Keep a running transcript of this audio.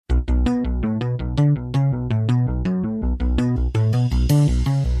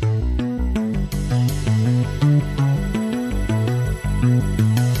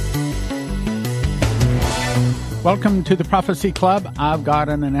Welcome to the Prophecy Club. I've got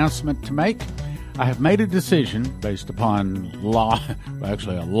an announcement to make. I have made a decision based upon a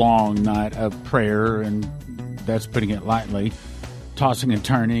long night of prayer, and that's putting it lightly, tossing and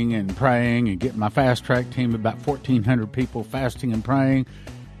turning and praying and getting my fast track team, about 1,400 people fasting and praying.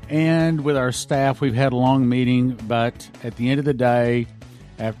 And with our staff, we've had a long meeting, but at the end of the day,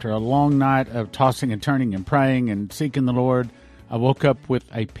 after a long night of tossing and turning and praying and seeking the Lord, I woke up with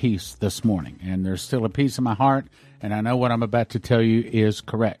a peace this morning, and there's still a peace in my heart, and I know what I'm about to tell you is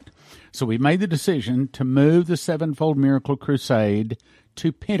correct. So we made the decision to move the Sevenfold Miracle Crusade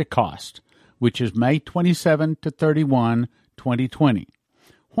to Pentecost, which is May 27 to 31, 2020.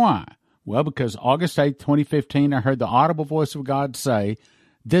 Why? Well, because August 8, 2015, I heard the audible voice of God say,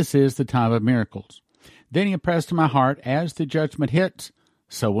 "This is the time of miracles." Then he impressed in my heart, as the judgment hits,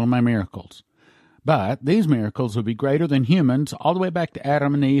 so will my miracles. But these miracles will be greater than humans all the way back to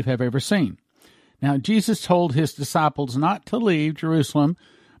Adam and Eve have ever seen. Now, Jesus told his disciples not to leave Jerusalem,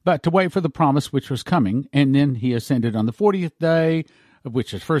 but to wait for the promise which was coming, and then he ascended on the 40th day, of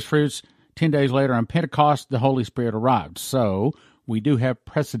which is first fruits. 10 days later on Pentecost, the Holy Spirit arrived. So we do have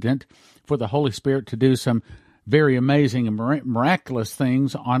precedent for the Holy Spirit to do some very amazing and miraculous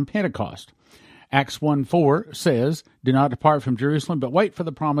things on Pentecost. Acts 1:4 says, "Do not depart from Jerusalem, but wait for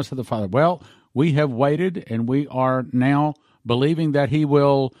the promise of the Father." Well, we have waited, and we are now believing that he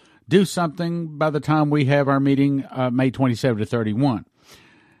will do something by the time we have our meeting May 27 to 31.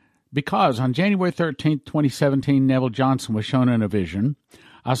 Because on January 13th, 2017, Neville Johnson was shown in a vision.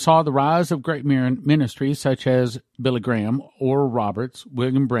 I saw the rise of great ministries such as Billy Graham, Oral Roberts,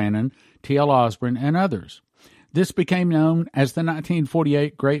 William Branham, T.L. Osborne, and others. This became known as the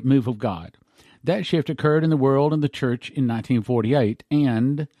 1948 Great Move of God. That shift occurred in the world and the church in 1948,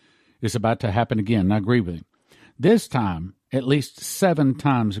 and is about to happen again. I agree with him. This time, at least 7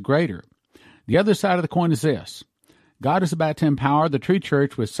 times greater. The other side of the coin is this. God is about to empower the true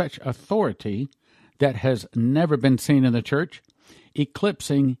church with such authority that has never been seen in the church,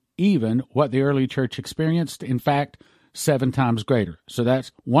 eclipsing even what the early church experienced. In fact, 7 times greater. So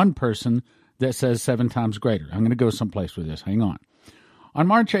that's one person that says 7 times greater. I'm going to go someplace with this. Hang on. On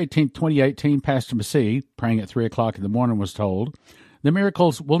March 18, 2018, Pastor Massey, praying at 3 o'clock in the morning, was told, the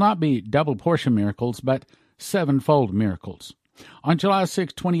miracles will not be double portion miracles, but sevenfold miracles. On July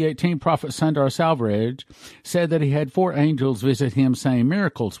 6, 2018, Prophet Sundar Salvarez said that he had 4 angels visit him, saying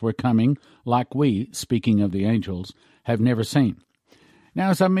miracles were coming like we, speaking of the angels, have never seen. Now,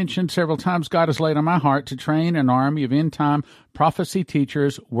 as I mentioned several times, God has laid on my heart to train an army of end-time prophecy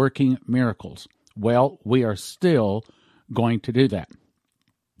teachers working miracles. Well, we are still going to do that.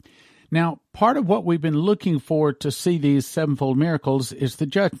 Now, part of what we've been looking for to see these sevenfold miracles is the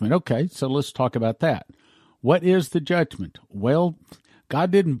judgment. Okay, so let's talk about that. What is the judgment? Well,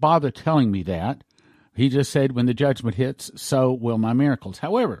 God didn't bother telling me that. He just said, when the judgment hits, so will my miracles.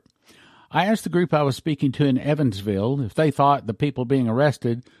 However, I asked the group I was speaking to in Evansville if they thought the people being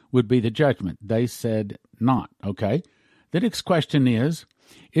arrested would be the judgment. They said not. Okay. The next question is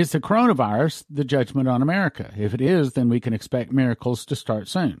the coronavirus the judgment on America? If it is, then we can expect miracles to start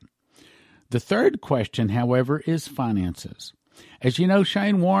soon. The third question, however, is finances. As you know,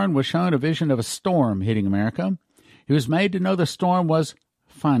 Shane Warren was shown a vision of a storm hitting America. He was made to know the storm was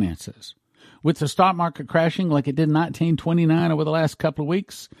finances. With the stock market crashing like it did in 1929 over the last couple of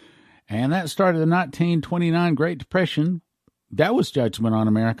weeks, and that started the 1929 Great Depression, that was judgment on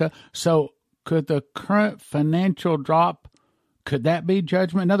America. So could the current financial drop, could that be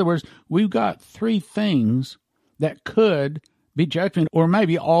judgment? In other words, we've got 3 things that could be judgment, or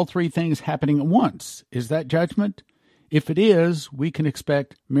maybe all 3 things happening at once. Is that judgment? If it is, we can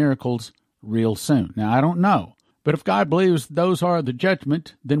expect miracles real soon. Now, I don't know, but if God believes those are the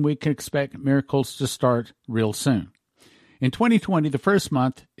judgment, then we can expect miracles to start real soon. In 2020, the first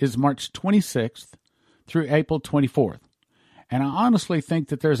month is March 26th through April 24th. And I honestly think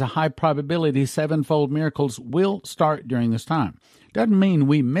that there's a high probability sevenfold miracles will start during this time. Doesn't mean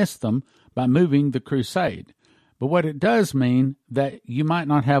we miss them by moving the crusade. But what it does mean that you might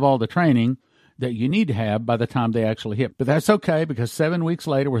not have all the training that you need to have by the time they actually hit. But that's okay, because 7 weeks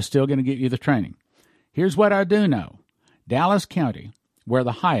later, we're still going to get you the training. Here's what I do know. Dallas County, where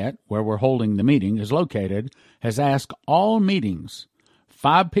the Hyatt, where we're holding the meeting, is located, has asked all meetings,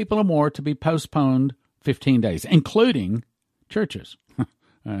 5 people or more, to be postponed 15 days, including churches.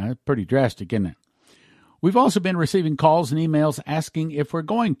 Pretty drastic, isn't it? We've also been receiving calls and emails asking if we're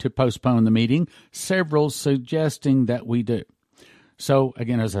going to postpone the meeting, several suggesting that we do. So,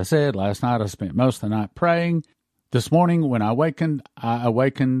 again, as I said, last night I spent most of the night praying. This morning when I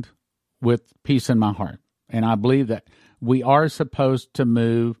awakened with peace in my heart. And I believe that we are supposed to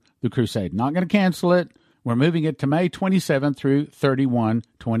move the crusade. Not going to cancel it. We're moving it to May 27 through 31,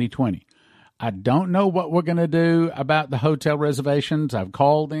 2020. I don't know what we're going to do about the hotel reservations. I've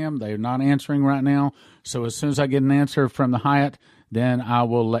called them. They're not answering right now. So as soon as I get an answer from the Hyatt, then I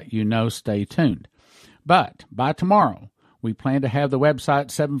will let you know. Stay tuned. But by tomorrow, we plan to have the website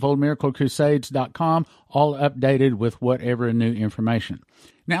sevenfoldmiraclecrusades.com all updated with whatever new information.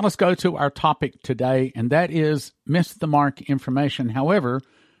 Now let's go to our topic today, and that is miss the mark information. However,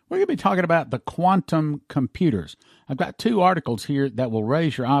 we're going to be talking about the quantum computers. I've got two articles here that will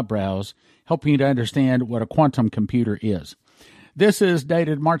raise your eyebrows, helping you to understand what a quantum computer is. This is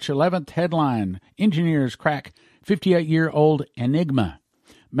dated March 11th. Headline, Engineers Crack 58-year-old Enigma,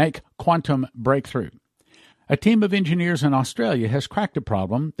 Make Quantum Breakthrough. A team of engineers in Australia has cracked a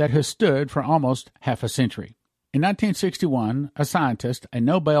problem that has stood for almost half a century. In 1961, a scientist, a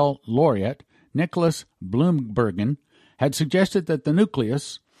Nobel laureate, Nicholas Bloembergen, had suggested that the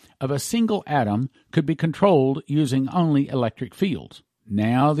nucleus of a single atom could be controlled using only electric fields.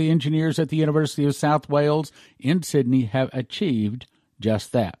 Now the engineers at the University of South Wales in Sydney have achieved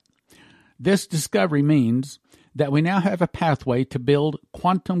just that. This discovery means that we now have a pathway to build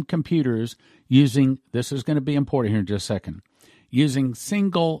quantum computers using, this is going to be important here in just a second, using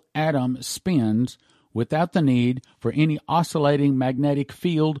single atom spins without the need for any oscillating magnetic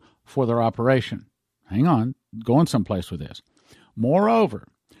field for their operation. Hang on, going someplace with this. Moreover,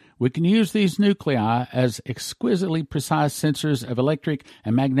 we can use these nuclei as exquisitely precise sensors of electric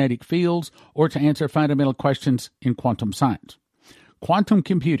and magnetic fields or to answer fundamental questions in quantum science. Quantum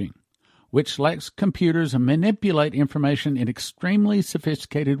computing, which lets computers manipulate information in extremely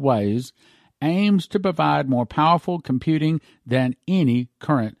sophisticated ways, aims to provide more powerful computing than any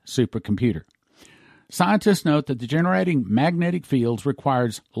current supercomputer. Scientists note that the generating magnetic fields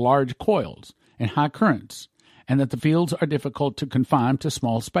requires large coils and high currents, and that the fields are difficult to confine to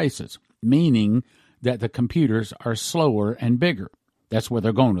small spaces, meaning that the computers are slower and bigger. That's where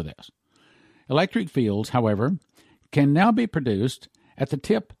they're going with this. Electric fields, however, can now be produced at the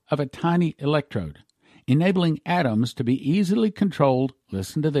tip of a tiny electrode, enabling atoms to be easily controlled,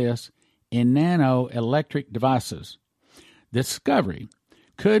 listen to this, in nanoelectric devices. This discovery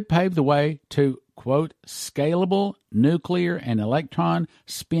could pave the way to, quote, scalable nuclear and electron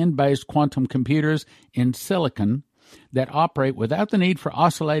spin-based quantum computers in silicon that operate without the need for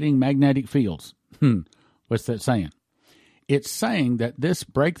oscillating magnetic fields. What's that saying? It's saying that this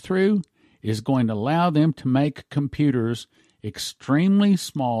breakthrough is going to allow them to make computers extremely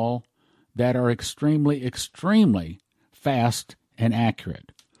small that are extremely, extremely fast and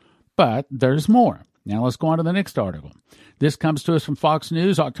accurate. But there's more. Now let's go on to the next article. This comes to us from Fox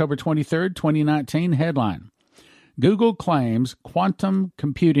News, October 23rd, 2019, headline. Google claims quantum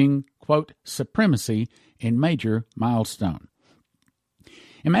computing, quote, supremacy in major milestone.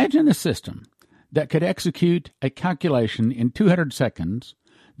 Imagine a system that could execute a calculation in 200 seconds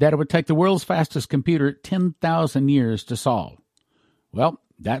that it would take the world's fastest computer 10,000 years to solve. Well,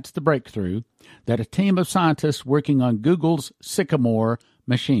 that's the breakthrough that a team of scientists working on Google's Sycamore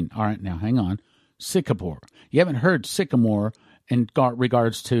machine. All right, now hang on. Sycamore. You haven't heard Sycamore in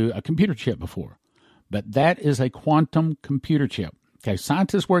regards to a computer chip before, but that is a quantum computer chip. Okay,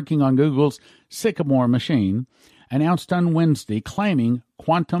 scientists working on Google's Sycamore machine announced on Wednesday claiming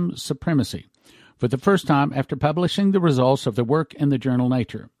quantum supremacy for the first time after publishing the results of their work in the journal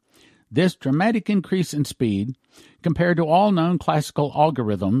Nature. This dramatic increase in speed, compared to all known classical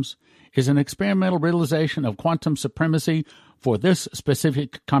algorithms, is an experimental realization of quantum supremacy for this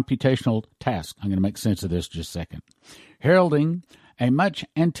specific computational task. I'm going to make sense of this in just a second. Heralding a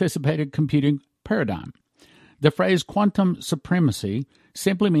much-anticipated computing paradigm. The phrase quantum supremacy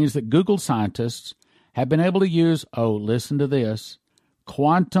simply means that Google scientists have been able to use, listen to this,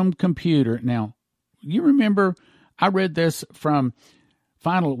 quantum computer. Now, you remember I read this from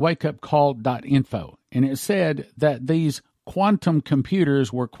finalwakeupcall.info, and it said that these quantum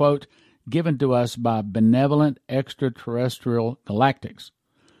computers were, quote, given to us by benevolent extraterrestrial galactics.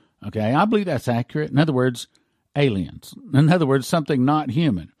 Okay, I believe that's accurate. In other words, aliens. In other words, something not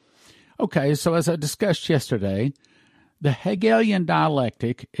human. Okay, so as I discussed yesterday, the Hegelian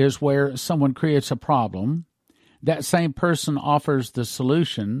dialectic is where someone creates a problem, that same person offers the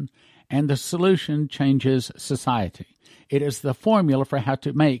solution, and the solution changes society. It is the formula for how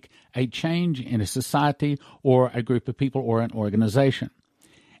to make a change in a society or a group of people or an organization.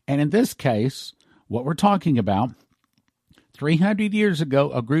 And in this case, what we're talking about, 300 years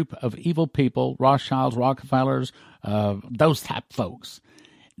ago, a group of evil people, Rothschilds, Rockefellers, those type folks,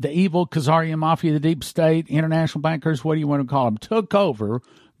 the evil Khazarian mafia, the deep state, international bankers, what do you want to call them, took over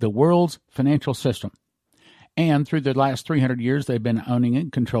the world's financial system. And through the last 300 years, they've been owning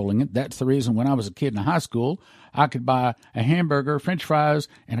it, controlling it. That's the reason when I was a kid in high school, I could buy a hamburger, French fries,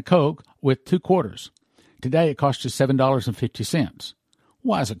 and a Coke with 2 quarters. Today, it costs you $7.50.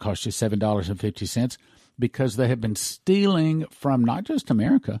 Why does it cost you $7.50? Because they have been stealing from not just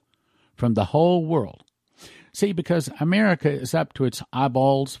America, from the whole world. See, because America is up to its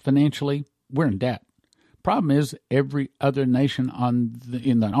eyeballs financially, we're in debt. Problem is, every other nation on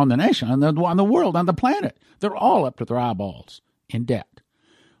the world, on the planet, they're all up to their eyeballs in debt.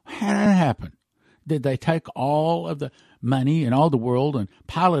 How did that happen? Did they take all of the money in all the world and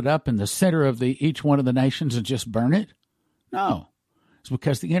pile it up in the center of each one of the nations and just burn it? No. It's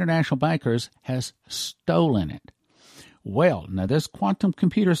because the international bankers has stolen it. Well, now this quantum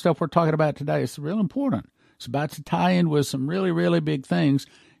computer stuff we're talking about today is real important. It's about to tie in with some really, really big things.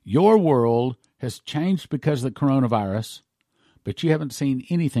 Your world has changed because of the coronavirus, but you haven't seen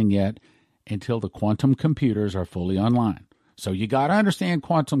anything yet until the quantum computers are fully online. So you got to understand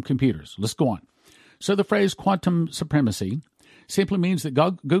quantum computers. Let's go on. So the phrase quantum supremacy simply means that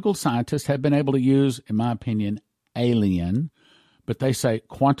Google scientists have been able to use, in my opinion, alien, but they say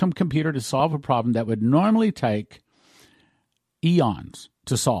quantum computer to solve a problem that would normally take eons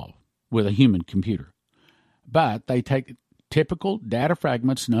to solve with a human computer. But they take typical data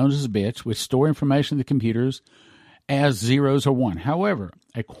fragments known as bits, which store information in the computers as zeros or one. However,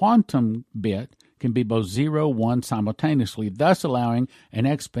 a quantum bit can be both 0 and 1 simultaneously, thus allowing an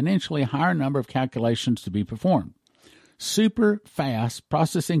exponentially higher number of calculations to be performed. Super fast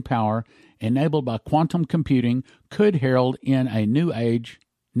processing power enabled by quantum computing could herald in a new age,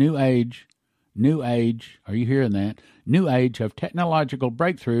 are you hearing that? New age of technological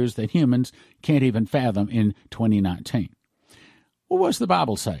breakthroughs that humans can't even fathom in 2019. Well, what does the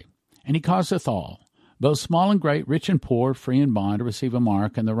Bible say? And he causeth all, both small and great, rich and poor, free and bond, to receive a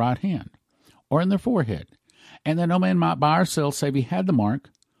mark in the right hand, or in their forehead, and that no man might buy or sell save he had the mark,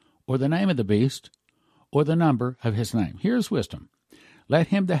 or the name of the beast, or the number of his name. Here's wisdom. Let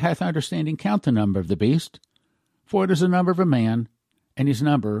him that hath understanding count the number of the beast, for it is the number of a man, and his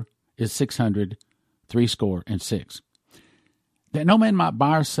number is 666. That no man might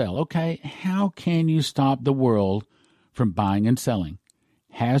buy or sell. Okay, how can you stop the world from buying and selling?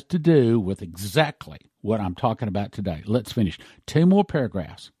 Has to do with exactly what I'm talking about today. Let's finish. 2 more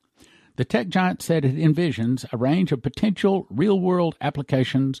paragraphs. The tech giant said it envisions a range of potential real-world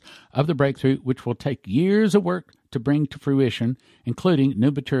applications of the breakthrough, which will take years of work to bring to fruition, including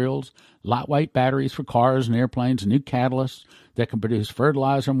new materials, lightweight batteries for cars and airplanes, new catalysts that can produce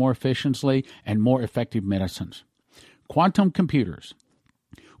fertilizer more efficiently, and more effective medicines. Quantum computers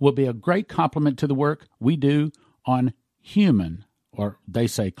will be a great complement to the work we do on human, or they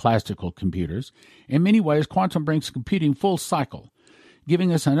say classical computers. In many ways, quantum brings computing full cycle,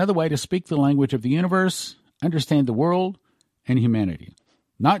 giving us another way to speak the language of the universe, understand the world and humanity,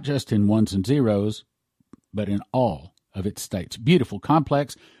 not just in ones and zeros, but in all of its states. Beautiful,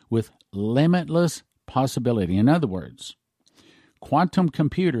 complex, with limitless possibility. In other words, quantum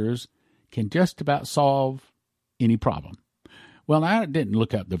computers can just about solve any problem. Well, I didn't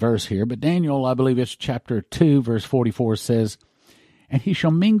look up the verse here, but Daniel, I believe it's chapter 2, verse 44, says, and he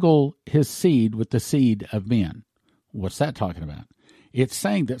shall mingle his seed with the seed of men. What's that talking about? It's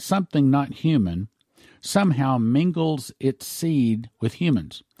saying that something not human somehow mingles its seed with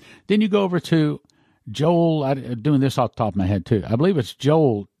humans. Then you go over to Joel, I'm doing this off the top of my head too. I believe it's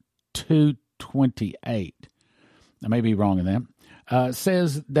Joel 2:28. I may be wrong in that.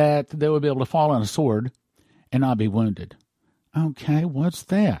 Says that they will be able to fall on a sword and not be wounded. Okay, what's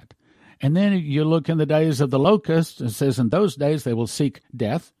that? And then you look in the days of the locust, it says in those days they will seek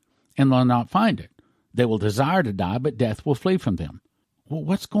death and will not find it. They will desire to die, but death will flee from them. Well,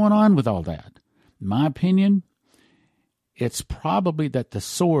 what's going on with all that? In my opinion, it's probably that the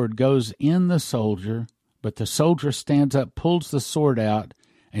sword goes in the soldier, but the soldier stands up, pulls the sword out,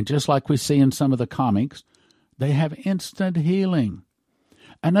 and just like we see in some of the comics, they have instant healing.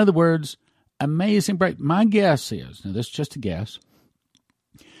 In other words, amazing break. My guess is, now this is just a guess,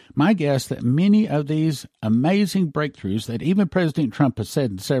 my guess that many of these amazing breakthroughs that even President Trump has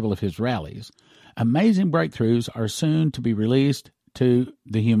said in several of his rallies, amazing breakthroughs are soon to be released to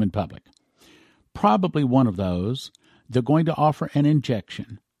the human public. Probably one of those, they're going to offer an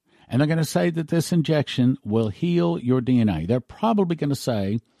injection, and they're going to say that this injection will heal your DNA. They're probably going to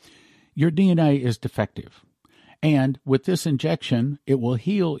say your DNA is defective. And with this injection, it will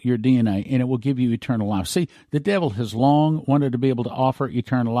heal your DNA and it will give you eternal life. See, the devil has long wanted to be able to offer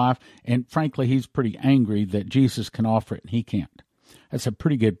eternal life, and frankly, he's pretty angry that Jesus can offer it and he can't. That's a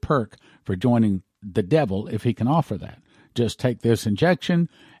pretty good perk for joining the devil if he can offer that. Just take this injection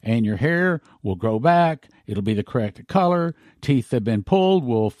and your hair will grow back. It'll be the correct color. Teeth that have been pulled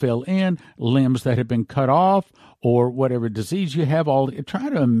will fill in. Limbs that have been cut off or whatever disease you have. Try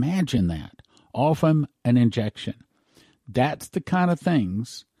to imagine that, all from an injection. That's the kind of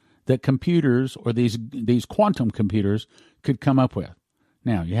things that computers or these quantum computers could come up with.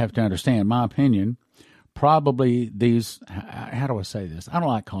 Now, you have to understand, my opinion, probably these, how do I say this? I don't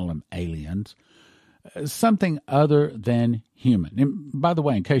like calling them aliens. Something other than human. And by the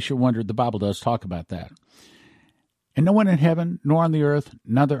way, in case you're wondering, the Bible does talk about that. And no one in heaven, nor on the earth,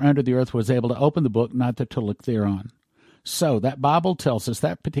 neither under the earth was able to open the book, neither to look thereon. So that Bible tells us,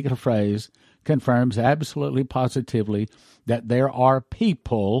 that particular phrase confirms absolutely positively that there are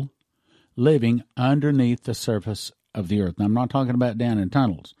people living underneath the surface of the earth. Now, I'm not talking about down in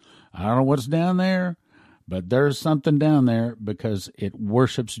tunnels. I don't know what's down there, but there's something down there because it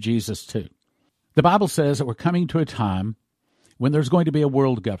worships Jesus too. The Bible says that we're coming to a time when there's going to be a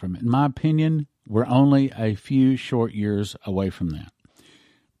world government. In my opinion, we're only a few short years away from that.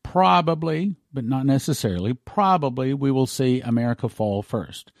 Probably, but not necessarily, probably we will see America fall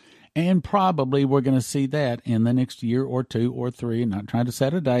first. And probably we're going to see that in the next year or 2 or 3. I'm not trying to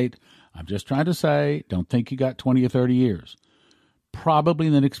set a date. I'm just trying to say, don't think you got 20 or 30 years. Probably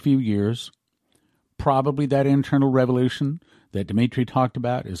in the next few years, probably that internal revolution that Dimitri talked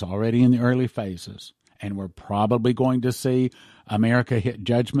about is already in the early phases. And we're probably going to see America hit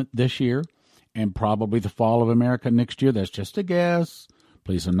judgment this year and probably the fall of America next year. That's just a guess.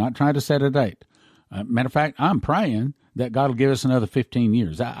 Please, I'm not trying to set a date. Matter of fact, I'm praying that God will give us another 15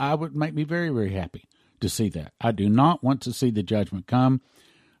 years. I would make me very, very happy to see that. I do not want to see the judgment come,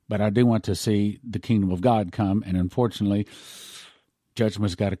 but I do want to see the kingdom of God come. And unfortunately,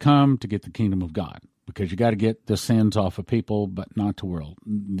 judgment's got to come to get the kingdom of God, because you got to get the sins off of people, but not the world.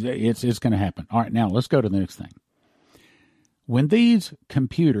 It's going to happen. All right, now let's go to the next thing. When these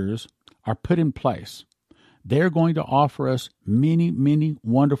computers are put in place, they're going to offer us many, many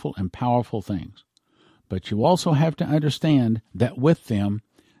wonderful and powerful things. But you also have to understand that with them,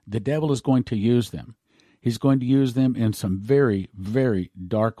 the devil is going to use them. He's going to use them in some very, very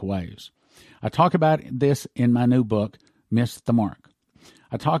dark ways. I talk about this in my new book, Miss the Mark.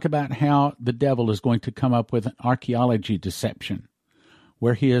 I talk about how the devil is going to come up with an archaeology deception,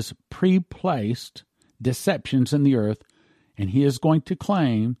 where he has pre-placed deceptions in the earth, and he is going to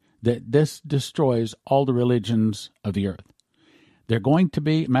claim that this destroys all the religions of the earth. They're going to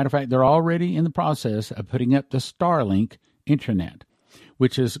be, matter of fact, they're already in the process of putting up the Starlink internet,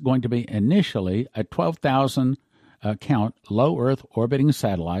 which is going to be initially a 12,000 count low Earth orbiting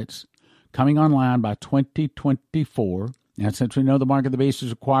satellites coming online by 2024. And since we know the mark of the beast is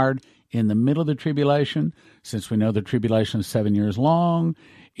required in the middle of the tribulation, since we know the tribulation is 7 years long,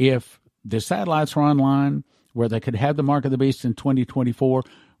 if the satellites are online where they could have the mark of the beast in 2024,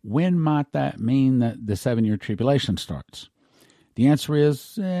 when might that mean that the 7-year tribulation starts? The answer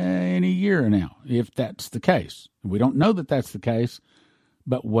is in a year now, if that's the case. We don't know that that's the case,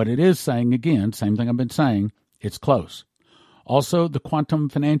 but what it is saying, again, same thing I've been saying, it's close. Also, the quantum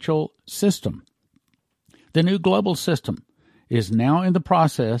financial system, the new global system, is now in the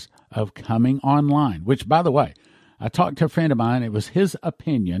process of coming online, which, by the way, I talked to a friend of mine. It was his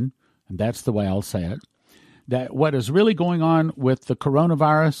opinion, and that's the way I'll say it, that what is really going on with the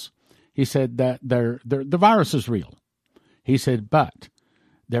coronavirus, he said that the virus is real. He said, but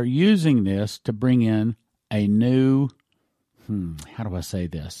they're using this to bring in a new, how do I say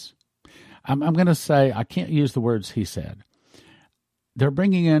this? I'm going to say, I can't use the words he said. They're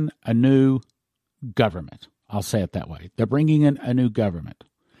bringing in a new government. I'll say it that way. They're bringing in a new government.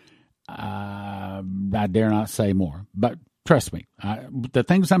 I dare not say more, but trust me, the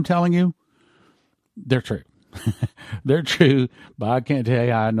things I'm telling you, they're true. They're true, but I can't tell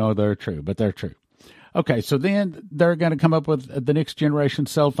you how I know they're true, but they're true. Okay, so then they're going to come up with the next generation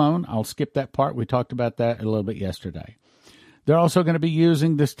cell phone. I'll skip that part. We talked about that a little bit yesterday. They're also going to be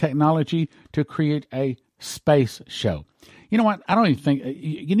using this technology to create a space show. You know what? I don't even think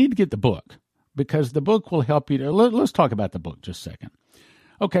you need to get the book, because the book will help you. Let's talk about the book just a second.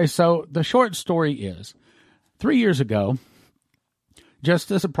 Okay, so the short story is 3 years ago,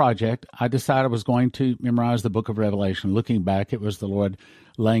 just as a project, I decided I was going to memorize the book of Revelation. Looking back, it was the Lord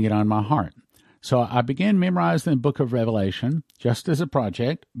laying it on my heart. So I began memorizing the book of Revelation just as a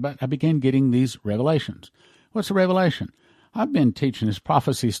project, but I began getting these revelations. What's a revelation? I've been teaching this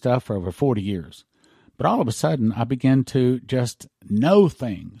prophecy stuff for over 40 years, but all of a sudden I began to just know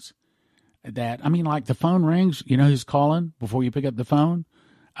things that, like the phone rings, you know who's calling before you pick up the phone?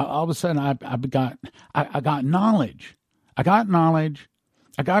 All of a sudden I got knowledge. I got knowledge.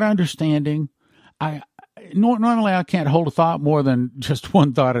 I got understanding. Normally I can't hold a thought more than just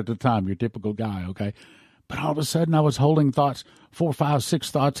one thought at a time, your typical guy, okay? But all of a sudden I was holding thoughts, 4, 5,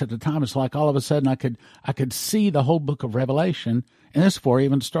 6 thoughts at a time. It's like all of a sudden I could see the whole book of Revelation, and this before I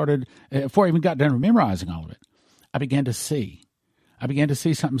even got done memorizing all of it. I began to see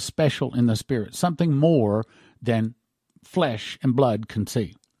something special in the Spirit, something more than flesh and blood can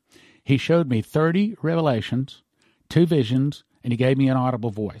see. He showed me 30 revelations, 2 visions, and he gave me an audible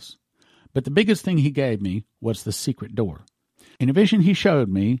voice. But the biggest thing he gave me was the secret door. In a vision, he showed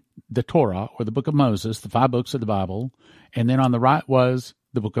me the Torah, or the book of Moses, the 5 books of the Bible, and then on the right was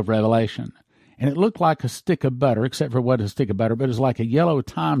the book of Revelation. And it looked like a stick of butter, except for it wasn't a stick of butter, but it was like a yellow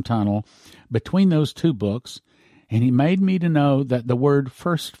time tunnel between those 2 books. And he made me to know that the word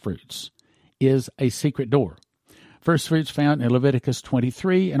first fruits is a secret door. First fruits found in Leviticus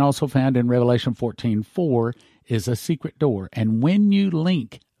 23 and also found in Revelation 14:4 is a secret door. And when you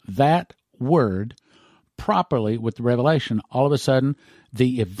link that word properly with the Revelation, all of a sudden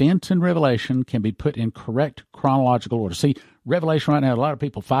the events in Revelation can be put in correct chronological order. See, Revelation right now, a lot of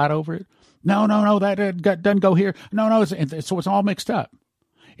people fight over it. No, that doesn't go here. No, so it's all mixed up.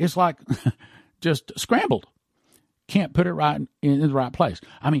 It's like just scrambled. Can't put it right in the right place.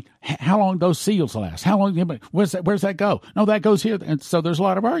 I mean, how long those seals last? How long? Where's that go? No, that goes here. And so there's a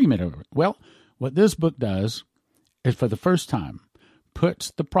lot of argument over it. Well, what this book does is for the first time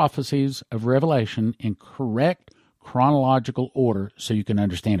puts the prophecies of Revelation in correct chronological order so you can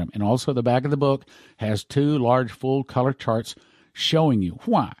understand them. And also the back of the book has 2 large full-color charts showing you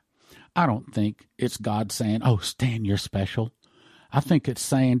why. I don't think it's God saying, oh, Stan, you're special. I think it's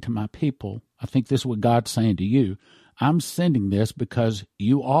saying to my people, I think this is what God's saying to you, I'm sending this because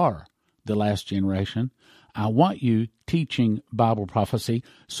you are the last generation. I want you teaching Bible prophecy,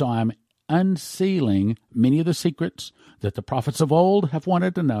 so I'm unsealing many of the secrets that the prophets of old have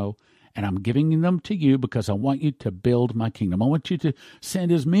wanted to know, and I'm giving them to you because I want you to build my kingdom. I want you to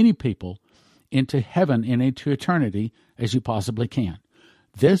send as many people into heaven and into eternity as you possibly can.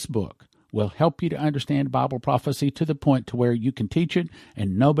 This book will help you to understand Bible prophecy to the point to where you can teach it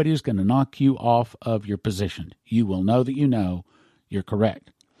and nobody's going to knock you off of your position. You will know that you know you're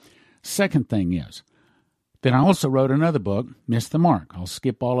correct. Second thing is, then I also wrote another book, Miss the Mark. I'll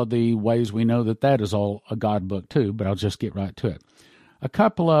skip all of the ways we know that is all a God book too, but I'll just get right to it. A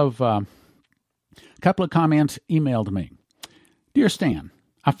couple of comments emailed me. Dear Stan,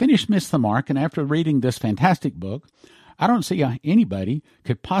 I finished Miss the Mark, and after reading this fantastic book, I don't see how anybody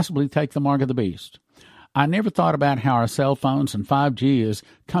could possibly take the mark of the beast. I never thought about how our cell phones and 5G is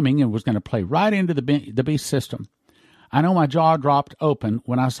coming and was going to play right into the beast system. I know my jaw dropped open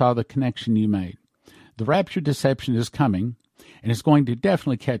when I saw the connection you made. The rapture deception is coming, and it's going to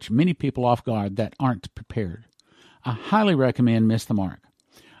definitely catch many people off guard that aren't prepared. I highly recommend Miss the Mark.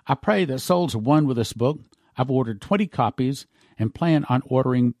 I pray that souls are won with this book. I've ordered 20 copies and plan on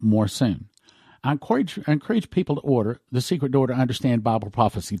ordering more soon. I encourage people to order The Secret Door to Understand Bible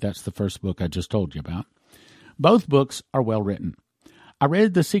Prophecy. That's the first book I just told you about. Both books are well written. I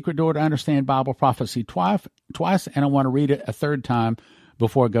read The Secret Door to Understand Bible Prophecy twice, and I want to read it a third time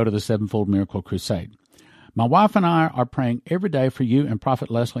before I go to the Sevenfold Miracle Crusade. My wife and I are praying every day for you and Prophet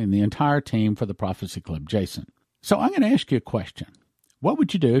Leslie and the entire team for the Prophecy Club. Jason. So I'm going to ask you a question. What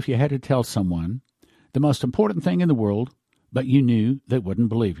would you do if you had to tell someone the most important thing in the world, but you knew they wouldn't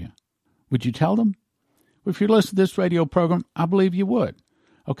believe you? Would you tell them? Well, if you listen to this radio program, I believe you would.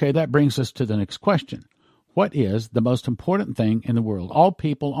 Okay, that brings us to the next question. What is the most important thing in the world? All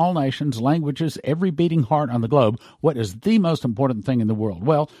people, all nations, languages, every beating heart on the globe, what is the most important thing in the world?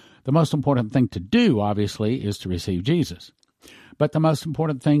 Well, the most important thing to do, obviously, is to receive Jesus. But the most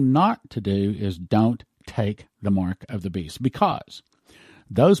important thing not to do is don't take the mark of the beast, because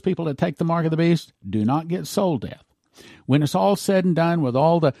those people that take the mark of the beast do not get soul death. When it's all said and done with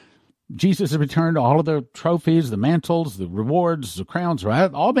all the Jesus has returned, all of the trophies, the mantles, the rewards, the crowns,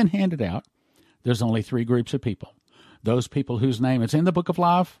 have all been handed out. There's only 3 groups of people. Those people whose name is in the book of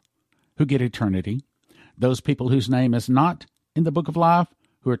life, who get eternity. Those people whose name is not in the book of life,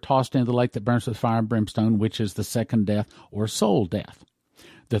 who are tossed into the lake that burns with fire and brimstone, which is the second death or soul death.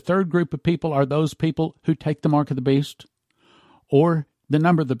 The third group of people are those people who take the mark of the beast, or the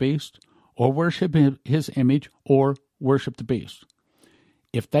number of the beast, or worship his image, or worship the beast.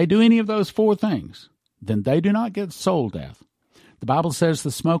 If they do any of those 4 things, then they do not get soul death. The Bible says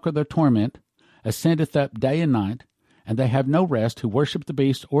the smoke of their torment ascendeth up day and night, and they have no rest who worship the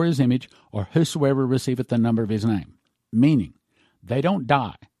beast or his image, or whosoever receiveth the number of his name. Meaning, they don't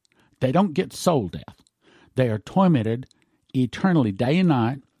die. They don't get soul death. They are tormented eternally day and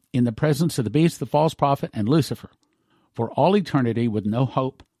night in the presence of the beast, the false prophet, and Lucifer, for all eternity with no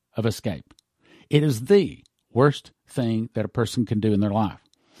hope of escape. It is the worst thing that a person can do in their life.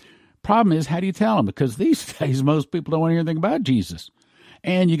 Problem is, how do you tell them? Because these days, most people don't want to hear anything about Jesus.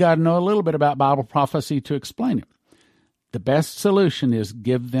 And you got to know a little bit about Bible prophecy to explain it. The best solution is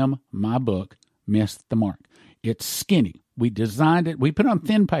give them my book, Miss the Mark. It's skinny. We designed it. We put it on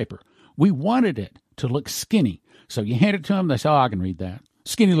thin paper. We wanted it to look skinny. So you hand it to them. They say, oh, I can read that.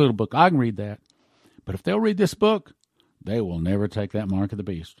 Skinny little book. I can read that. But if they'll read this book, they will never take that mark of the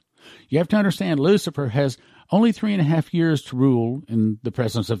beast. You have to understand, Lucifer has only 3.5 years to rule in the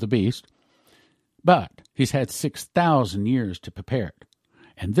presence of the beast, but he's had 6,000 years to prepare it.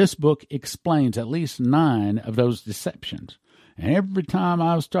 And this book explains at least 9 of those deceptions. And every time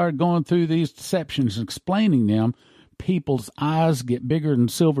I've started going through these deceptions and explaining them, people's eyes get bigger than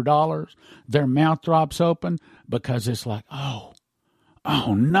silver dollars. Their mouth drops open because it's like, oh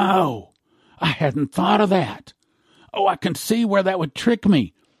no, I hadn't thought of that. Oh, I can see where that would trick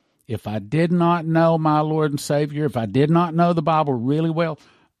me. If I did not know my Lord and Savior, if I did not know the Bible really well,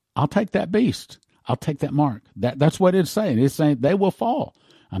 I'll take that beast. I'll take that mark. That's what it's saying. It's saying they will fall.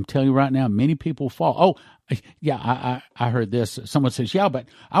 I'm telling you right now, many people fall. Oh, yeah, I heard this. Someone says, yeah, but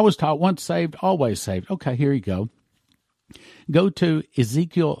I was taught once saved, always saved. Okay, here you go. Go to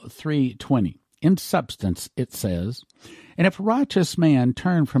Ezekiel 3:20. In substance, it says, and if a righteous man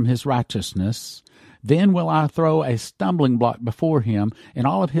turn from his righteousness, then will I throw a stumbling block before him, and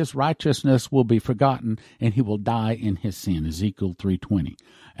all of his righteousness will be forgotten, and he will die in his sin. Ezekiel 3:20.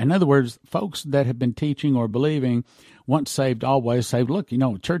 In other words, folks that have been teaching or believing, once saved, always saved. Look,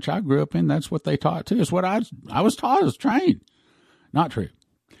 church I grew up in, that's what they taught too. It's what I was taught, I was trained. Not true.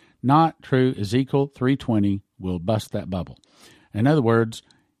 Not true. Ezekiel 3:20 will bust that bubble. In other words,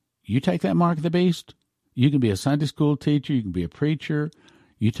 you take that mark of the beast, you can be a Sunday school teacher, you can be a preacher.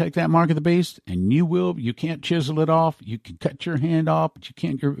 You take that mark of the beast, and you can't chisel it off. You can cut your hand off, but you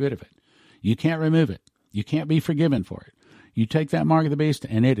can't get rid of it. You can't remove it. You can't be forgiven for it. You take that mark of the beast,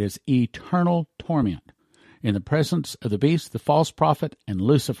 and it is eternal torment in the presence of the beast, the false prophet, and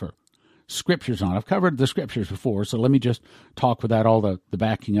Lucifer. Scriptures on it. I've covered the scriptures before, so let me just talk without all the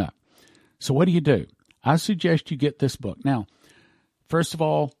backing up. So what do? I suggest you get this book. Now, first of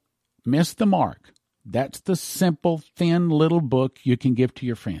all, Miss the Mark. That's the simple, thin little book you can give to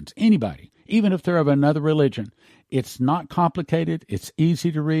your friends. Anybody, even if they're of another religion. It's not complicated. It's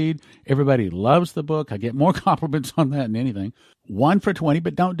easy to read. Everybody loves the book. I get more compliments on that than anything. 1 for $20,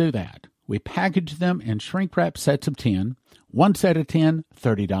 but don't do that. We package them in shrink-wrap sets of 10. 1 set of 10,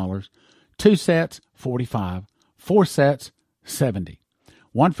 $30. 2 sets, $45. 4 sets, $70.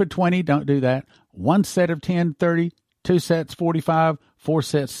 1 for $20, don't do that. 1 set of 10, $30. 2 sets, $45. 4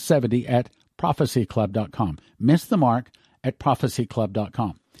 sets, $70 at prophecyclub.com. Miss the mark at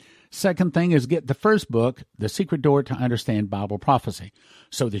prophecyclub.com. Second thing is get the first book, The Secret Door to Understand Bible Prophecy,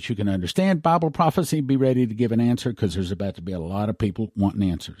 so that you can understand Bible prophecy, be ready to give an answer, because there's about to be a lot of people wanting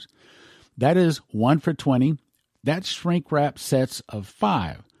answers. That is 1 for $20. That's shrink-wrap sets of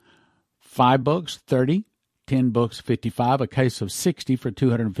 5. 5 books, $30. 10 books, $55. A case of 60 for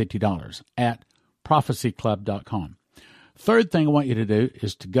 $250 at prophecyclub.com. Third thing I want you to do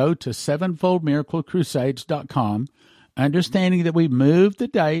is to go to sevenfoldmiraclecrusades.com, understanding that we've now moved the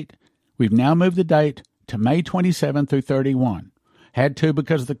date to May 27 through 31. Had to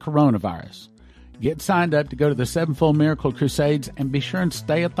because of the coronavirus. Get signed up to go to the Sevenfold Miracle Crusades, and be sure and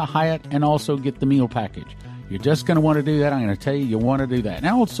stay at the Hyatt and also get the meal package. You're just going to want to do that. I'm going to tell you, you'll want to do that. And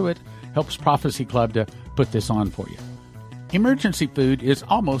also it helps Prophecy Club to put this on for you. Emergency food is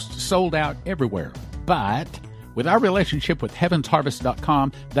almost sold out everywhere, but with our relationship with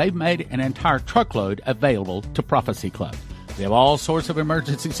HeavensHarvest.com, they've made an entire truckload available to Prophecy Club. They have all sorts of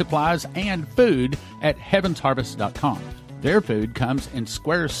emergency supplies and food at HeavensHarvest.com. Their food comes in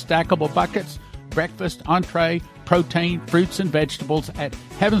square stackable buckets, breakfast, entree, protein, fruits, and vegetables at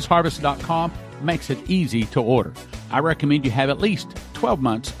HeavensHarvest.com makes it easy to order. I recommend you have at least 12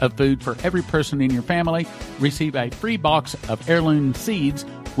 months of food for every person in your family. Receive a free box of heirloom seeds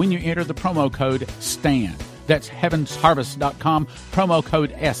when you enter the promo code STAN. That's HeavensHarvest.com, promo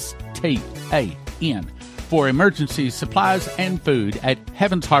code STAN for emergency supplies and food at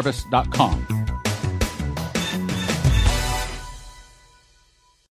HeavensHarvest.com.